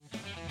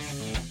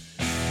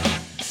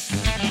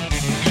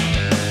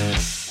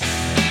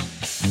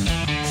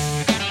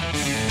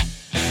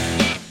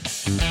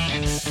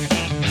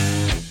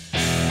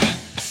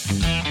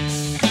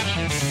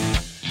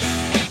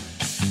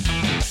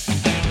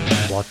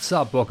What's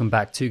up? Welcome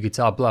back to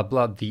Guitar Blah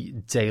Blah, the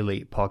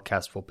daily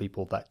podcast for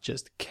people that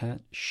just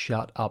can't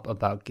shut up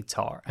about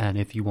guitar. And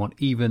if you want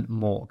even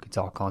more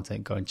guitar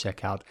content, go and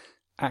check out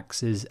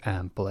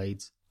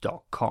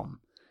axesandblades.com.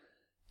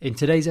 In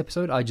today's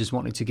episode, I just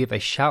wanted to give a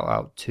shout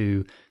out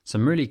to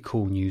some really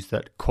cool news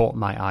that caught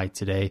my eye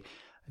today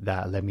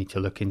that led me to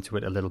look into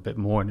it a little bit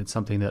more. And it's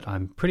something that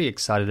I'm pretty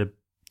excited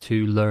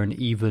to learn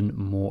even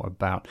more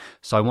about.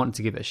 So I wanted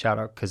to give it a shout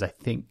out because I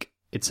think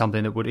it's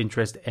something that would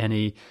interest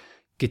any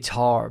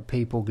guitar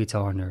people,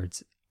 guitar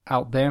nerds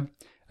out there,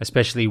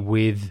 especially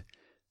with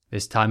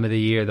this time of the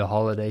year, the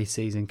holiday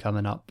season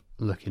coming up,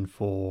 looking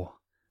for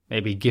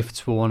maybe gifts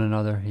for one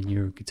another in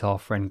your guitar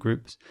friend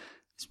groups.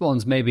 This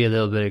one's maybe a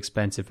little bit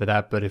expensive for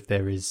that, but if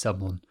there is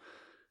someone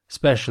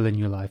special in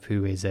your life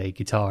who is a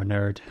guitar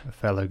nerd, a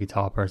fellow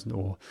guitar person,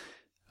 or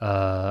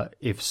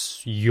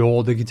if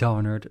you're the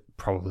guitar nerd,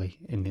 probably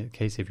in the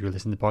case if you're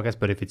listening to the podcast,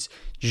 but if it's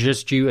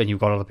just you and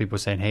you've got other people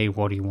saying, hey,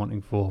 what are you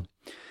wanting for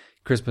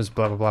Christmas,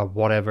 blah, blah, blah,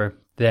 whatever,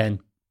 then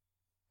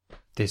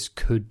this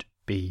could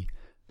be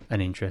an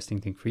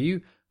interesting thing for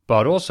you.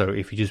 But also,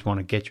 if you just want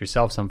to get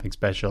yourself something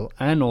special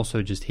and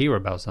also just hear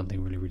about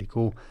something really, really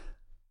cool,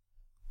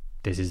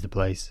 this is the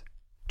place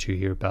to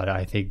hear about it.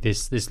 I think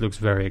this looks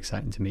very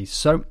exciting to me.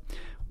 So,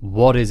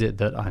 what is it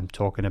that I'm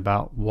talking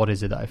about? What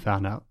is it that I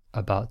found out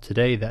about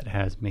today that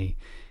has me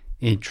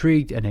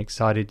intrigued and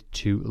excited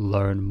to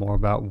learn more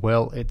about?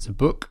 Well, it's a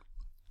book.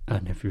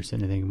 And if you're sitting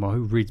there thinking, well,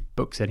 who reads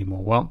books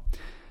anymore? Well,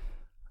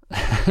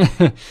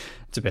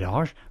 it's a bit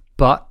harsh,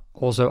 but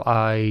also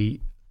I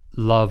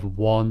love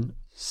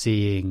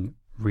seeing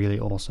really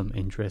awesome,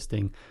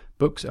 interesting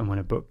books, and when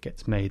a book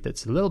gets made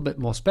that's a little bit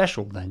more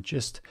special than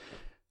just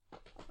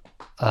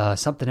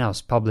something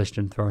else published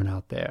and thrown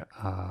out there.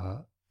 I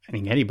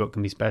mean, any book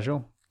can be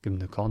special, given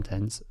the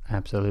contents,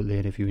 absolutely,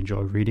 and if you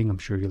enjoy reading, I'm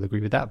sure you'll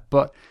agree with that,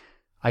 but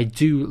I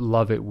do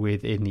love it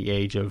within the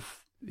age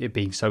of it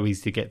being so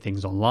easy to get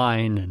things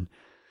online and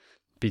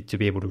to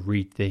be able to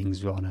read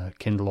things on a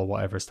Kindle or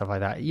whatever, stuff like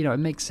that. You know, it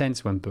makes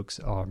sense when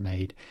books are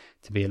made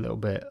to be a little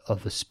bit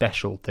of a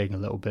special thing, a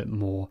little bit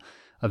more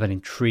of an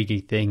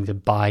intriguing thing to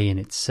buy in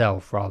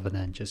itself rather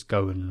than just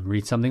go and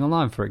read something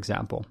online, for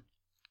example.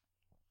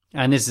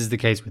 And this is the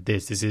case with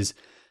this. This is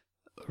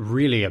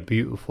really a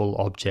beautiful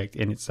object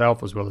in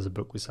itself, as well as a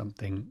book with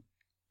something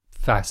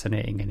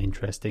fascinating and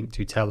interesting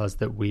to tell us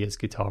that we as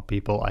guitar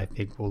people, I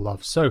think, will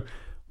love. So,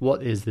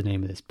 what is the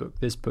name of this book?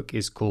 This book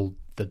is called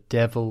The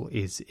Devil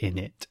Is in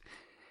It,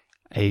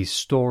 a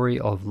story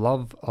of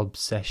love,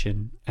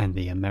 obsession, and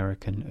the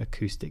American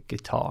acoustic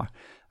guitar.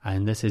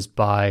 And this is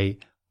by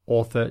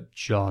author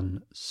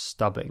John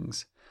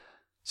Stubbings.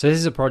 So this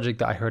is a project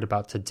that I heard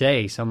about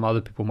today. Some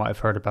other people might have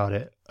heard about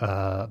it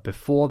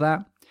before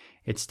that.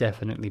 It's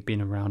definitely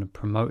been around and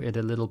promoted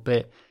a little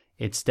bit.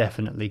 It's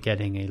definitely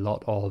getting a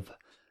lot of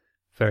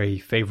very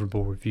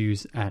favorable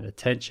reviews and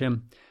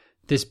attention.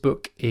 This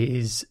book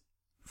is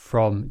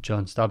from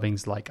John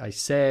Stubbings, like I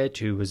said,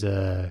 who was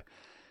a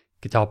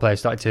guitar player,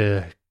 started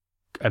to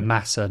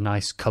amass a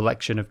nice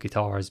collection of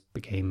guitars,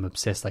 became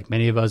obsessed like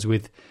many of us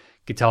with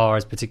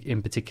guitars,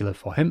 in particular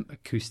for him,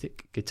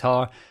 acoustic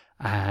guitar,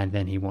 and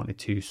then he wanted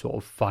to sort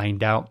of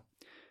find out,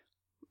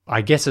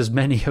 I guess as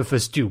many of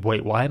us do,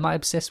 wait, why am I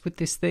obsessed with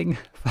this thing?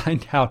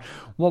 Find out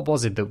what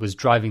was it that was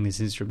driving this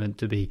instrument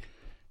to be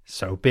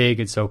so big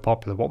and so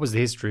popular. What was the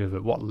history of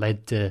it? What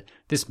led to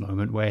this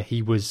moment where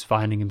he was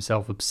finding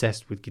himself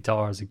obsessed with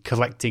guitars and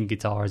collecting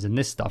guitars and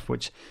this stuff,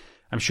 which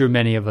I'm sure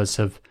many of us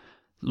have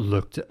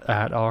looked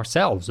at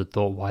ourselves and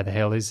thought, why the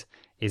hell is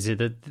it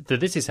that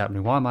this is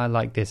happening? Why am I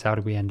like this? How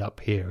do we end up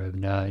here?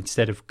 And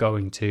instead of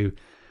going to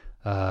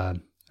a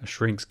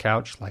shrink's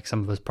couch, like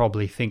some of us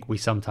probably think we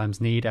sometimes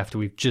need after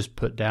we've just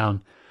put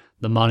down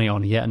the money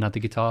on yet another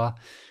guitar,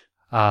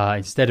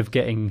 instead of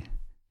getting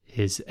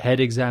his head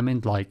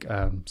examined, like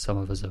some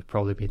of us have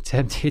probably been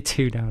tempted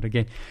to now and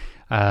again,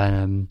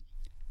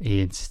 he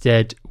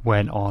instead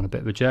went on a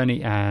bit of a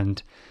journey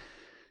and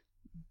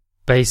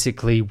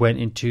basically went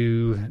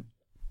into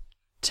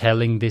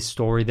telling this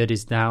story that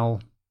is now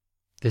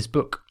this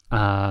book,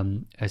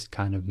 as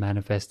kind of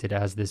manifested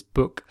as this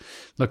book,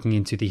 looking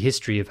into the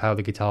history of how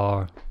the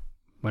guitar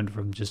went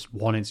from just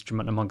one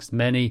instrument amongst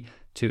many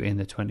to, in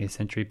the 20th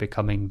century,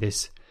 becoming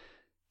this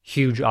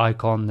huge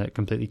icon that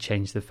completely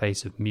changed the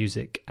face of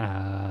music.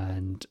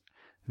 And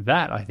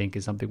that, I think,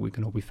 is something we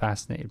can all be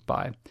fascinated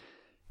by.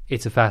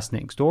 It's a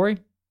fascinating story,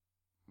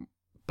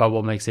 but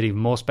what makes it even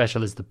more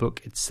special is the book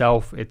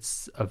itself.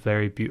 It's a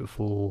very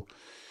beautiful,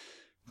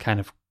 kind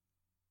of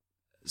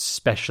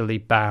specially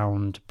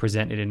bound,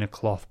 presented in a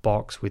cloth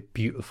box with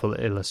beautiful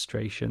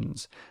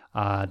illustrations.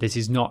 This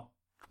is not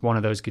one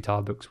of those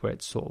guitar books where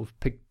it's sort of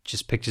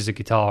just pictures of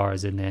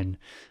guitars and then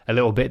a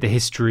little bit of the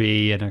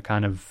history and a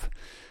kind of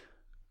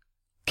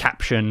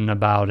caption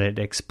about it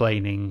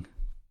explaining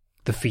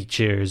the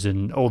features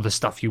and all the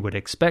stuff you would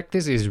expect.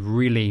 This is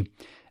really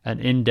an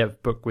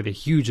in-depth book with a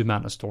huge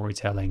amount of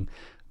storytelling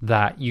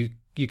that you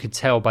could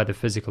tell by the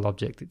physical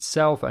object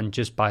itself and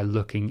just by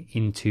looking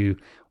into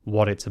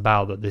what it's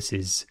about that this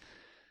is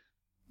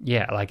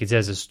yeah, like it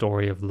says, a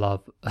story of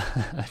love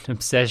and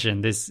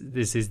obsession. This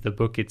is, the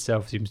book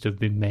itself seems to have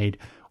been made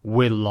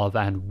with love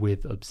and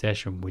with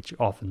obsession, which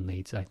often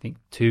leads, I think,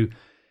 to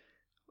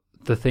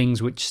the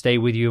things which stay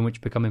with you and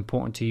which become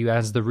important to you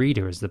as the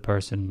reader, as the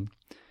person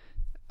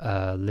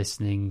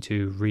listening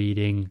to,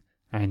 reading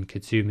and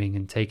consuming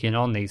and taking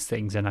on these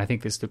things. And I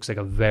think this looks like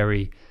a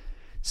very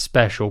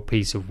special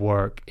piece of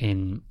work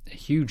in a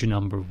huge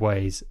number of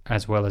ways,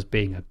 as well as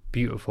being a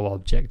beautiful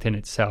object in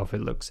itself.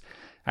 It looks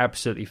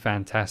absolutely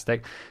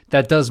fantastic.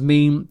 That does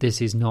mean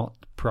this is not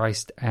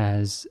priced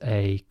as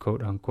a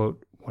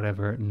quote-unquote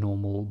whatever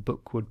normal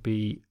book would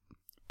be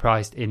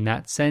priced in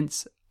that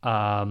sense,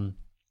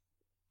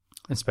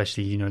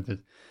 especially, you know,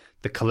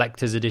 the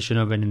collector's edition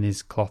of it in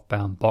his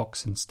cloth-bound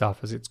box and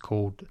stuff, as it's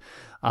called,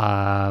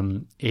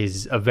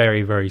 is a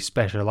very, very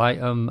special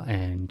item,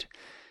 and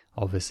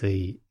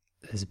obviously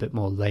there's a bit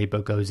more labor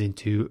goes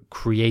into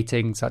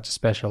creating such a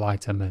special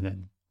item, and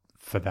then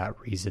for that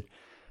reason,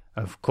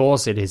 of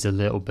course, it is a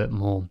little bit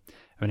more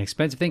of an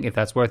expensive thing. If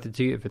that's worth it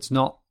to you, if it's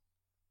not,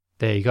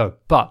 there you go.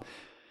 But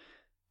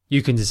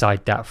you can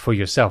decide that for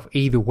yourself.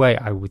 Either way,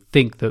 I would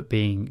think that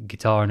being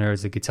guitar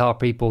nerds, the guitar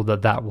people,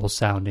 that will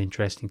sound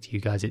interesting to you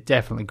guys. It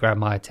definitely grabbed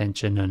my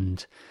attention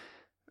and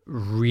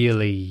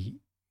really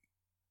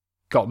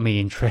got me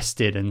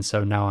interested, and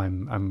so now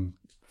I'm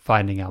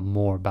finding out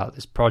more about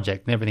this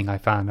project, and everything I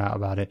found out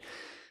about it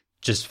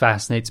just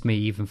fascinates me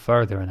even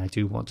further, and I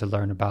do want to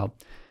learn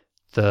about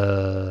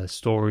the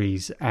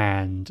stories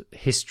and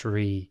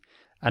history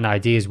and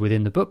ideas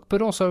within the book,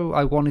 but also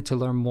I wanted to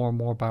learn more and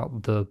more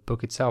about the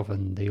book itself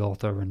and the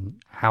author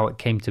and how it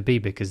came to be,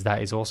 because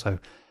that is also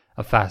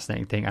a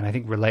fascinating thing, and I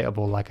think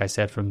relatable, like I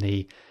said, from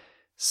the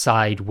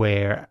side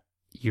where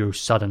you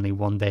suddenly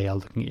one day are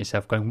looking at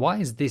yourself going, why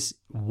is this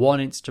one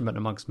instrument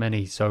amongst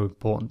many so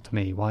important to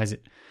me? Why is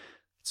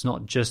it's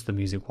not just the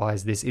music, why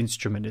is this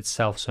instrument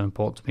itself so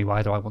important to me?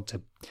 Why do I want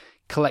to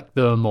collect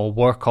them or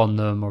work on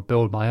them or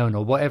build my own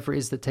or whatever it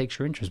is that takes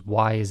your interest?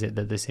 Why is it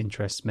that this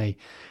interests me?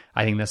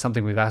 I think that's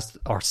something we've asked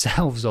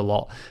ourselves a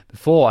lot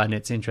before, and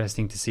it's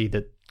interesting to see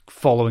that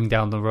following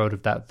down the road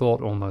of that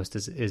thought almost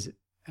as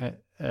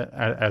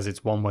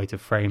it's one way to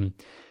frame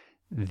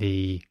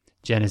the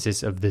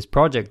genesis of this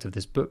project, of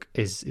this book,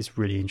 is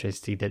really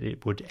interesting that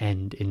it would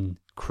end in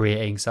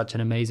creating such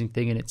an amazing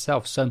thing in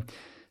itself. So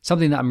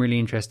something that I'm really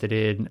interested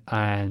in,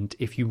 and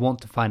if you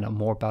want to find out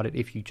more about it,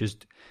 if you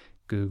just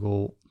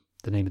Google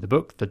the name of the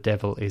book, The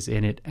Devil Is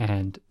in It,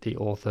 and the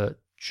author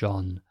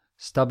John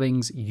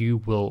Stubbings, you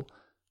will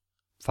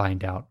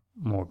find out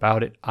more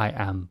about it, I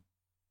am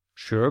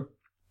sure.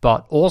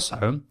 But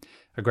also,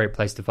 a great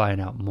place to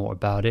find out more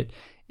about it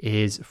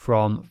is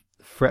from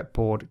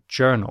Fretboard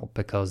Journal,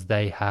 because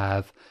they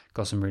have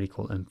got some really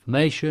cool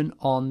information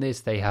on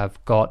this. They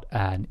have got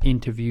an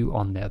interview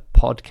on their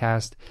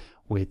podcast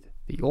with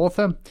the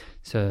author.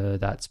 So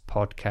that's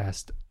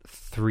podcast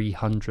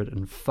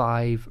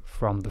 305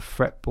 from the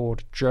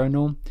Fretboard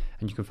Journal,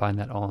 and you can find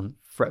that on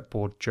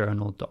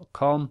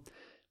fretboardjournal.com.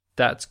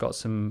 That's got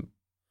some,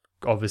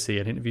 obviously,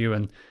 an interview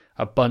and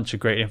a bunch of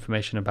great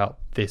information about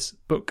this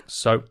book,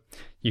 so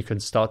you can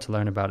start to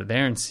learn about it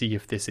there and see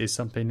if this is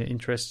something that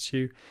interests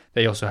you.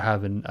 They also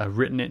have a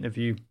written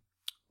interview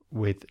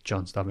with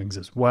John Stubbings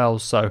as well,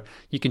 so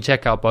you can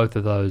check out both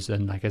of those.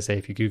 And like I say,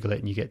 if you Google it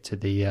and you get to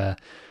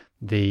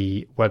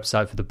the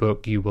website for the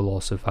book, you will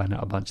also find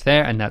out a bunch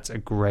there, and that's a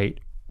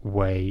great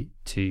way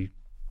to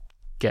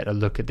get a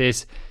look at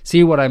this,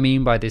 see what I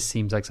mean by this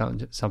seems like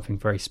something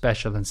very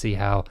special, and see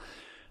how,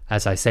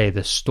 as I say,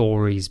 the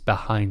stories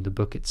behind the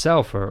book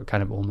itself are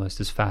kind of almost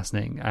as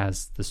fascinating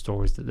as the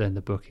stories that then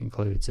the book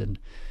includes, and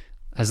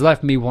has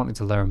left me wanting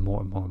to learn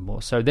more and more and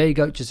more. So there you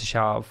go, just a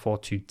shout out for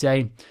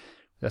today.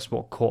 That's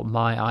what caught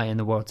my eye in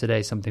the world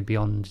today, something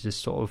beyond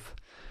just sort of,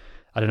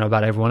 I don't know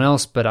about everyone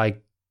else, but I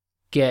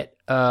get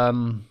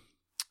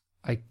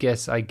I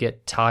guess I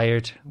get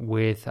tired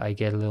with, I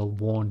get a little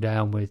worn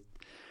down with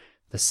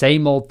the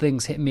same old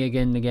things hitting me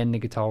again and again, the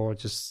guitar, or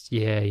just,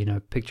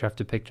 picture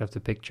after picture after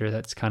picture.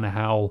 That's kind of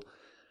how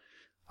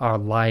our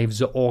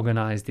lives are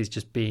organized, is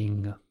just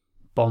being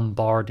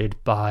bombarded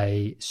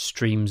by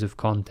streams of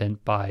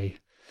content, by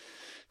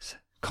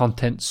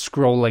content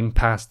scrolling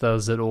past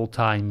us at all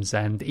times.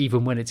 And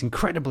even when it's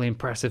incredibly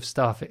impressive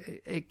stuff,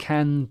 it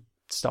can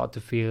start to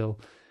feel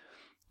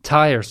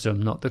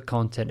tiresome, not the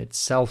content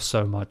itself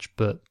so much,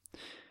 but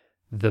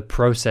the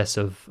process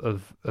of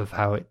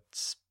how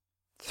it's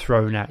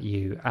thrown at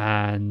you,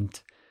 and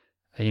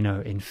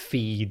in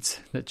feeds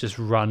that just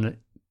run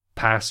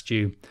past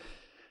you,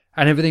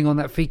 and everything on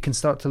that feed can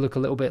start to look a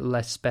little bit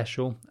less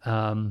special,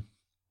 and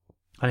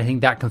I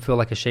think that can feel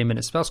like a shame in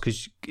itself,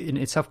 because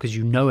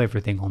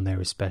everything on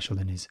there is special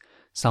and is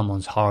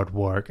someone's hard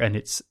work, and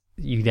it's,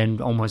 you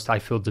then almost, I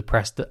feel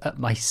depressed at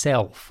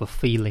myself for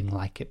feeling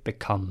like it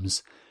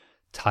becomes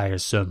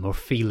tiresome, or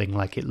feeling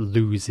like it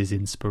loses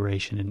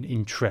inspiration and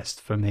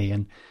interest for me,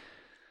 and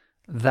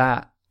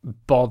that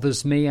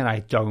bothers me, and I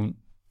don't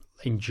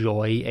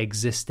enjoy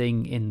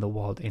existing in the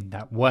world in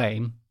that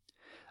way.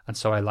 And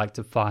so I like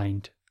to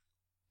find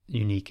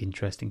unique,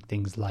 interesting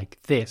things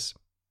like this.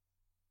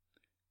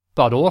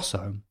 But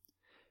also,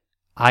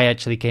 I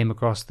actually came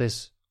across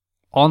this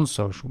on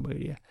social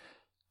media.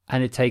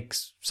 And it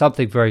takes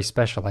something very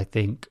special, I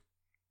think,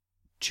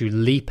 to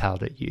leap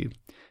out at you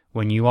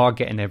when you are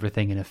getting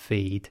everything in a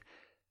feed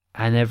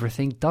and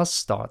everything does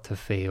start to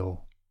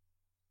feel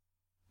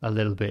a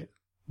little bit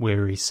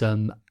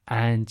wearisome,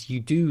 and you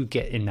do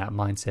get in that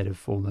mindset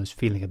of almost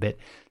feeling a bit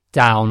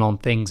down on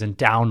things and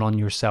down on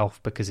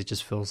yourself because it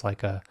just feels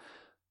like a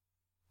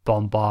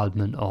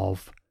bombardment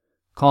of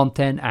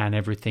content and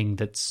everything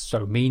that's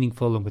so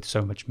meaningful and with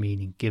so much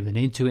meaning given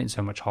into it and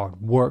so much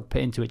hard work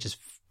put into it just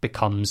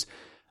becomes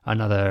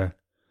another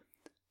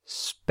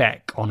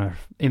speck on a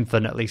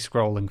infinitely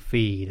scrolling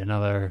feed,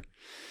 another,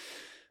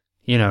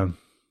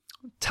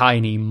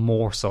 tiny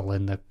morsel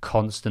in the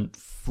constant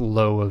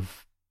flow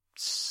of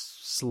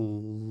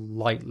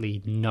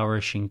slightly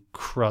nourishing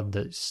crud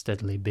that's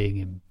steadily being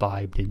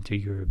imbibed into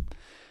your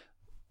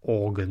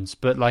organs.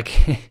 But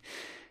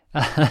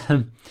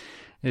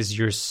as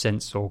your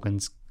sense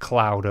organs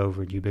cloud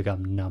over and you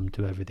become numb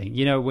to everything.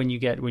 When you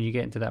get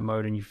into that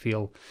mode and you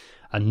feel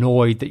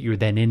annoyed that you're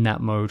then in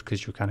that mode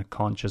because you're kind of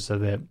conscious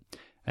of it.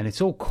 And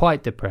it's all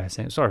quite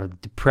depressing. It sort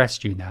of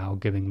depressed you now,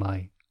 giving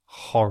my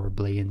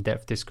horribly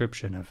in-depth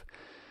description of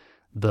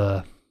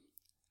the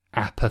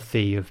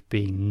apathy of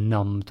being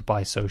numbed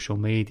by social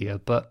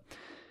media. But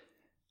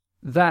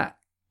that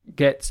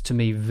gets to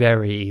me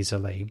very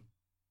easily,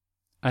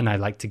 and I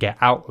like to get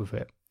out of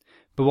it.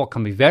 But what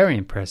can be very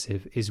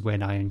impressive is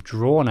when I am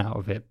drawn out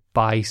of it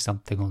by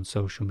something on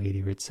social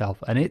media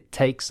itself. And it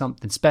takes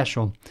something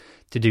special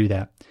to do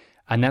that.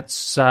 And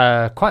that's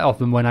quite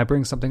often when I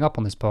bring something up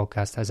on this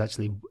podcast, that's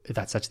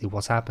actually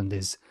what's happened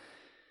is,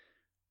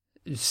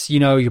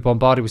 you're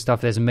bombarded with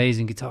stuff. There's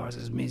amazing guitars,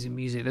 there's amazing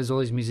music, there's all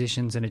these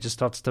musicians, and it just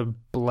starts to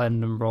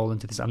blend and roll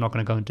into this. I'm not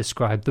going to go and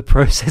describe the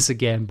process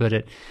again, but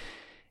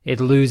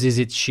it loses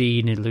its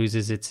sheen, it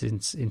loses its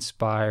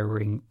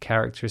inspiring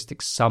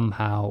characteristics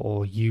somehow,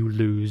 or you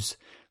lose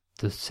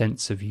the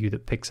sense of you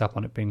that picks up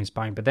on it being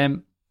inspiring. But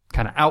then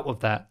kind of out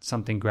of that,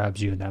 something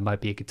grabs you, and that might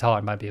be a guitar,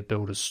 it might be a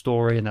builder's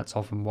story, and that's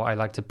often what I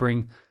like to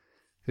bring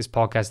this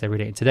podcast every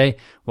day. And today,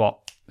 what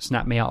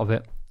snapped me out of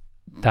it,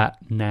 that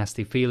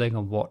nasty feeling,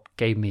 and what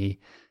gave me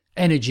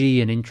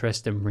energy and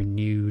interest and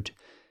renewed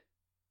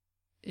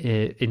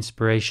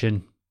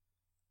inspiration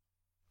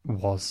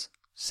was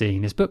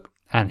seeing this book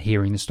and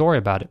hearing the story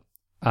about it.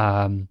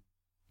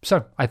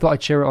 So I thought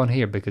I'd share it on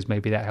here because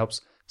maybe that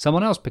helps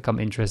someone else become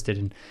interested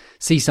and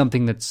see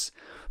something that's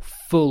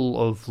full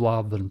of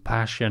love and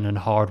passion and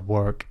hard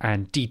work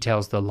and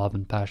details the love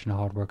and passion and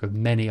hard work of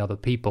many other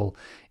people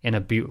in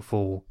a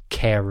beautiful,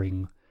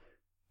 caring,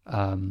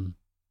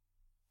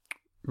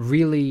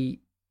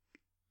 really,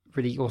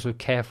 really also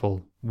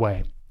careful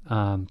way,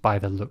 by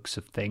the looks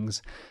of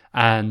things.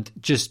 And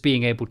just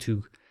being able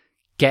to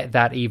get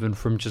that even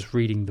from just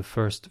reading the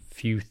first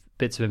few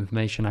bits of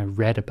information I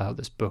read about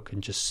this book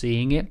and just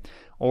seeing it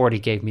already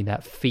gave me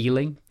that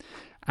feeling,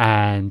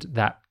 and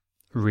that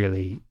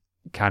really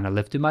kind of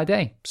lifted my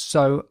day.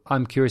 So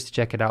I'm curious to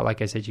check it out.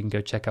 Like I said, you can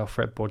go check out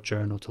Fretboard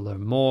Journal to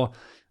learn more,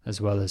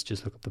 as well as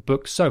just look at the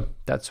book. So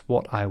that's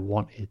what I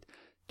wanted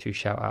to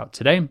shout out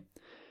today.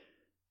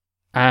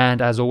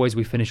 And as always,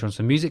 we finish on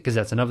some music, because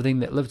that's another thing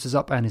that lifts us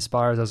up and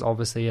inspires us,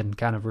 obviously, and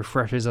kind of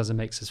refreshes us and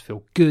makes us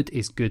feel good,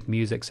 is good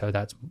music. So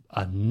that's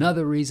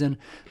another reason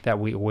that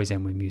we always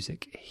end with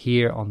music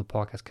here on the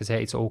podcast, because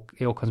hey, it all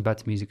comes back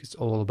to music. It's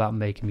all about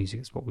making music.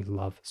 It's what we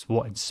love. It's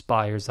what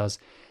inspires us.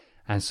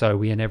 And so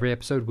we end every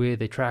episode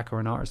with a track or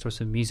an artist or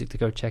some music to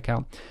go check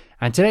out.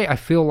 And today I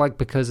feel like,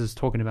 because it's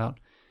talking about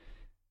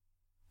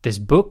this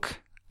book,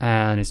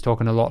 and it's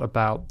talking a lot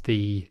about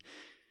the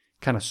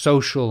kind of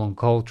social and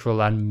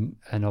cultural and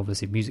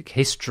obviously music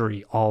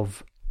history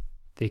of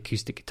the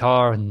acoustic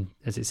guitar, and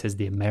as it says,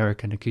 the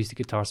American acoustic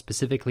guitar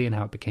specifically, and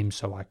how it became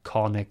so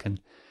iconic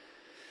and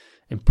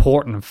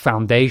important and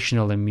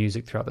foundational in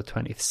music throughout the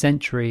 20th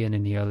century and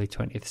in the early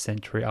 20th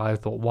century. I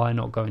thought, why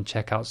not go and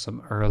check out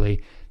some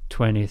early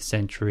 20th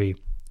century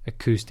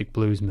acoustic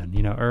bluesmen,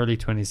 early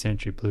 20th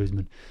century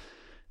bluesmen,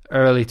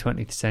 early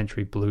 20th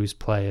century blues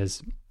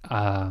players,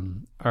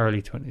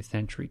 early 20th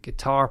century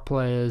guitar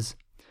players.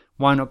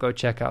 Why not go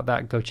check out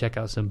that? Go check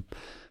out some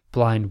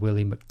Blind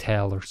Willie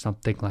McTell or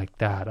something like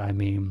that. I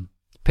mean,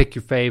 pick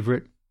your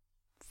favorite,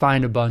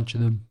 find a bunch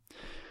of them.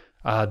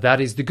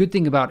 That is the good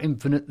thing about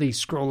infinitely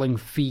scrolling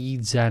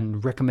feeds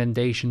and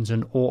recommendations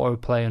and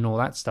autoplay and all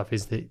that stuff,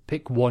 is that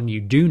pick one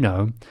you do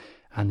know,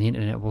 and the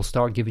internet will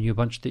start giving you a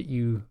bunch that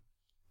you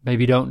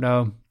maybe don't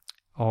know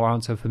or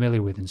aren't so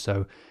familiar with. And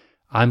so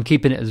I'm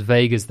keeping it as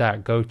vague as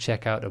that. Go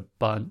check out a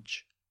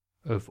bunch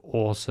of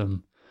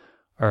awesome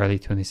early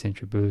 20th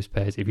century blues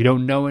players. If you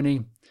don't know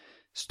any,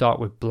 start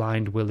with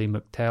Blind Willie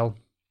McTell.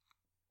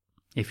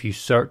 If you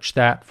search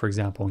that, for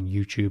example, on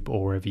YouTube,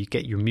 or wherever you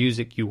get your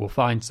music, you will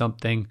find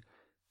something.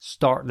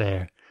 Start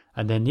there.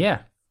 And then,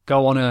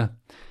 go on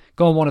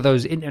one of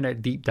those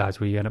internet deep dives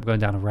where you end up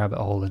going down a rabbit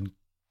hole, and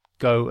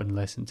go and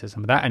listen to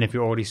some of that. And if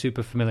you're already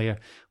super familiar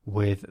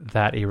with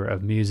that era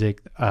of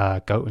music,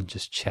 go and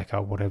just check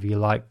out whatever you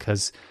like,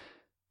 because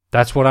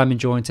that's what I'm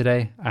enjoying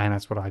today, and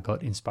that's what I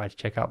got inspired to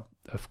check out,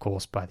 of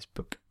course, by this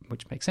book,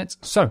 which makes sense.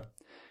 So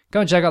go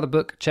and check out the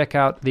book, check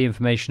out the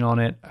information on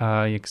it.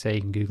 You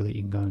can Google it,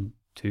 you can go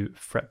to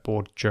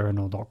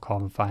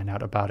fretboardjournal.com and find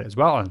out about it as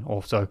well. And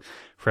also,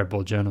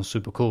 Fretboard Journal is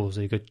super cool,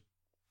 so you could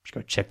just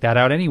go check that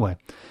out anyway.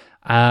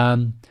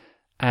 And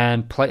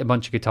play a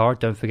bunch of guitar,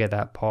 don't forget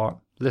that part.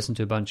 Listen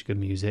to a bunch of good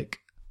music.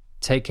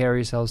 Take care of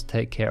yourselves,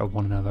 take care of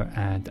one another,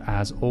 and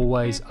as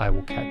always, I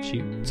will catch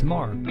you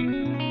tomorrow.